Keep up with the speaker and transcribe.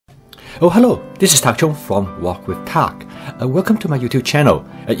Oh, hello, this is Tak Chung from Walk with Tak. Welcome to my YouTube channel.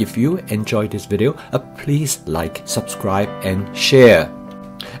 If you enjoyed this video, please like, subscribe and share.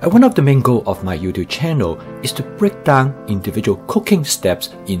 One of the main goals of my YouTube channel is to break down individual cooking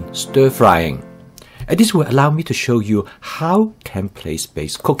steps in stir frying. This will allow me to show you how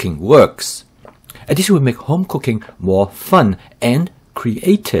template-based cooking works. This will make home cooking more fun and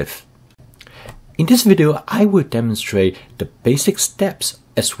creative. In this video, I will demonstrate the basic steps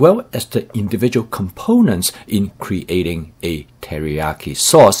as well as the individual components in creating a teriyaki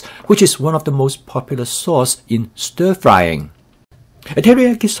sauce, which is one of the most popular sauce in stir frying. A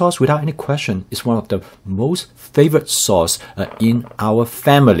teriyaki sauce, without any question, is one of the most favorite sauce in our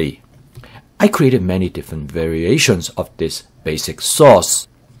family. I created many different variations of this basic sauce.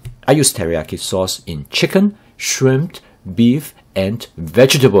 I use teriyaki sauce in chicken, shrimp, beef, and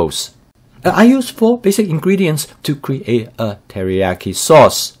vegetables. I use 4 basic ingredients to create a teriyaki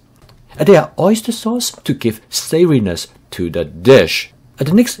sauce. They are oyster sauce to give savoriness to the dish.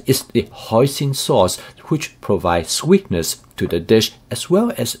 The next is the hoisin sauce, which provides sweetness to the dish as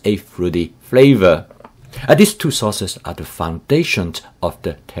well as a fruity flavor. These 2 sauces are the foundation of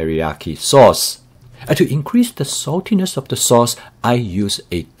the teriyaki sauce. To increase the saltiness of the sauce, I use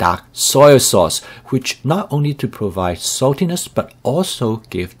a dark soy sauce, which not only to provide saltiness but also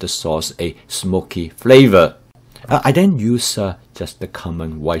give the sauce a smoky flavor. I then use just the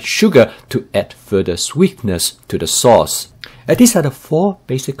common white sugar to add further sweetness to the sauce. These are the 4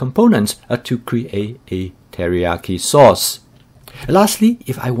 basic components to create a teriyaki sauce. Lastly,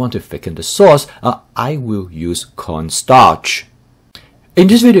 if I want to thicken the sauce, I will use cornstarch. In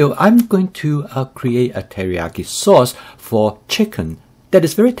this video, I'm going to create a teriyaki sauce for chicken that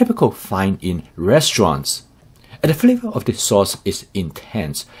is very typical find in restaurants. The flavor of this sauce is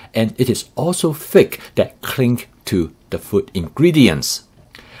intense and it is also thick that cling to the food ingredients.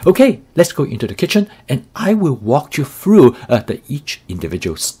 Okay, let's go into the kitchen and I will walk you through each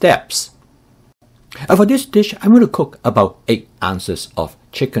individual steps. For this dish, I'm going to cook about 8 ounces of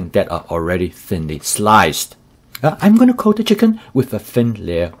chicken that are already thinly sliced. I'm going to coat the chicken with a thin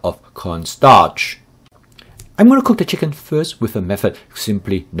layer of cornstarch. I'm going to cook the chicken first with a method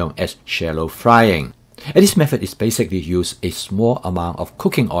simply known as shallow frying. This method is basically use a small amount of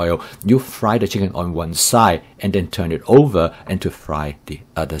cooking oil. You fry the chicken on one side and then turn it over and to fry the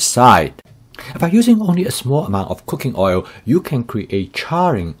other side. By using only a small amount of cooking oil, you can create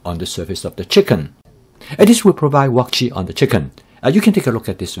charring on the surface of the chicken. This will provide wok chi on the chicken. You can take a look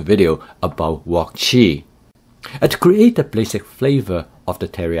at this video about wok chi. To create the basic flavor of the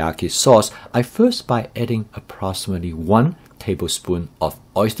teriyaki sauce, I first by adding approximately 1 tablespoon of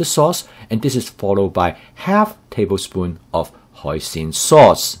oyster sauce, and this is followed by half tablespoon of hoisin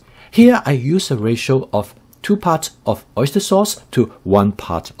sauce. Here I use a ratio of 2 parts of oyster sauce to 1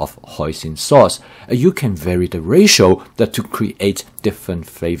 part of hoisin sauce. You can vary the ratio to create different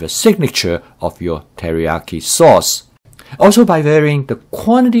flavor signature of your teriyaki sauce. Also, by varying the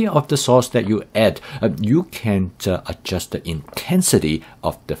quantity of the sauce that you add, you can adjust the intensity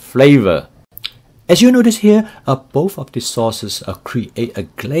of the flavor. As you notice here, both of these sauces create a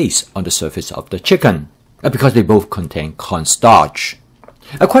glaze on the surface of the chicken because they both contain cornstarch.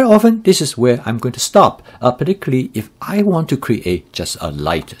 Quite often, this is where I'm going to stop, particularly if I want to create just a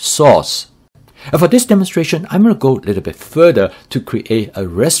light sauce. For this demonstration, I'm going to go a little bit further to create a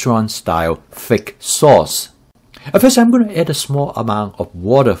restaurant-style thick sauce. First, I'm going to add a small amount of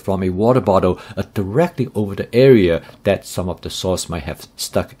water from a water bottle directly over the area that some of the sauce might have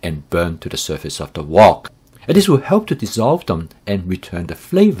stuck and burned to the surface of the wok. This will help to dissolve them and return the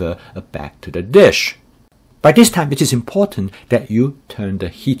flavor back to the dish. By this time, it is important that you turn the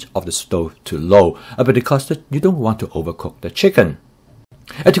heat of the stove to low because you don't want to overcook the chicken.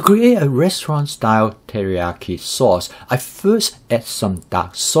 To create a restaurant-style teriyaki sauce, I first add some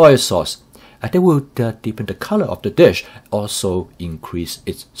dark soy sauce. That will deepen the color of the dish, also increase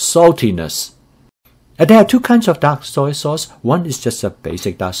its saltiness. There are 2 kinds of dark soy sauce. One is just a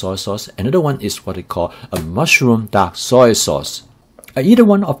basic dark soy sauce. Another one is what they call a mushroom dark soy sauce. Either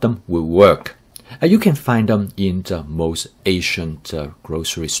one of them will work. You can find them in most Asian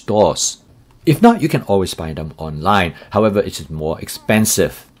grocery stores. If not, you can always buy them online. However, it is more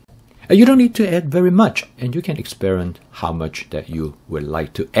expensive. You don't need to add very much, and you can experiment how much that you would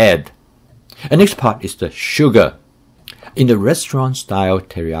like to add. The next part is the sugar. In the restaurant-style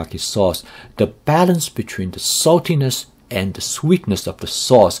teriyaki sauce, the balance between the saltiness and the sweetness of the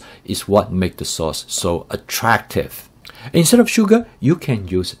sauce is what makes the sauce so attractive. Instead of sugar, you can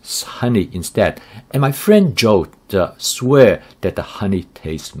use honey instead. And my friend Joe swear that the honey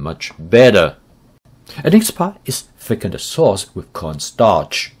tastes much better. The next part is thicken the sauce with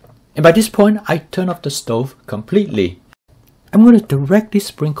cornstarch. And by this point, I turn off the stove completely. I'm going to directly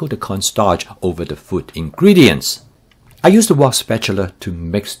sprinkle the cornstarch over the food ingredients. I use the wok spatula to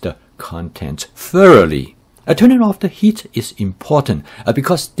mix the contents thoroughly. Turning off the heat is important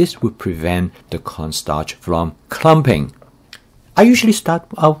because this will prevent the cornstarch from clumping. I usually start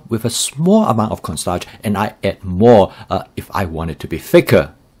out with a small amount of cornstarch and I add more if I want it to be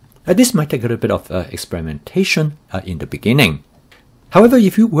thicker. This might take a little bit of experimentation in the beginning. However,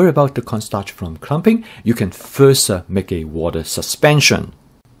 if you worry about the cornstarch from clumping, you can first make a water suspension.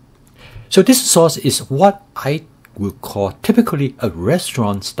 So this sauce is what I would call typically a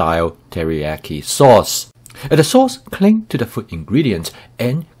restaurant-style teriyaki sauce. The sauce clings to the food ingredients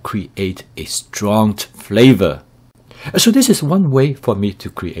and create a strong flavor. So this is one way for me to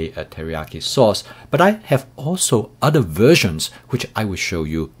create a teriyaki sauce, but I have also other versions which I will show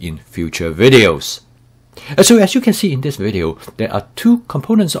you in future videos. So as you can see in this video, there are two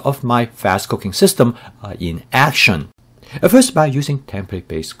components of my fast cooking system in action. First, by using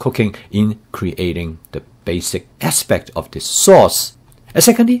template-based cooking in creating the basic aspect of this sauce.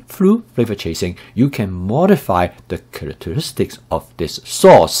 Secondly, through flavor chasing, you can modify the characteristics of this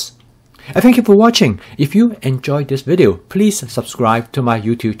sauce. Thank you for watching. If you enjoyed this video, please subscribe to my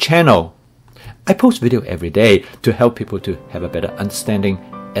YouTube channel. I post video every day to help people to have a better understanding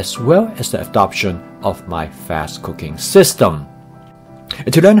as well as the adoption of my fast cooking system.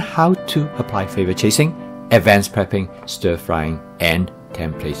 To learn how to apply flavor chasing, advanced prepping, stir frying, and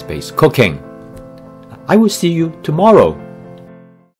template-based cooking. I will see you tomorrow.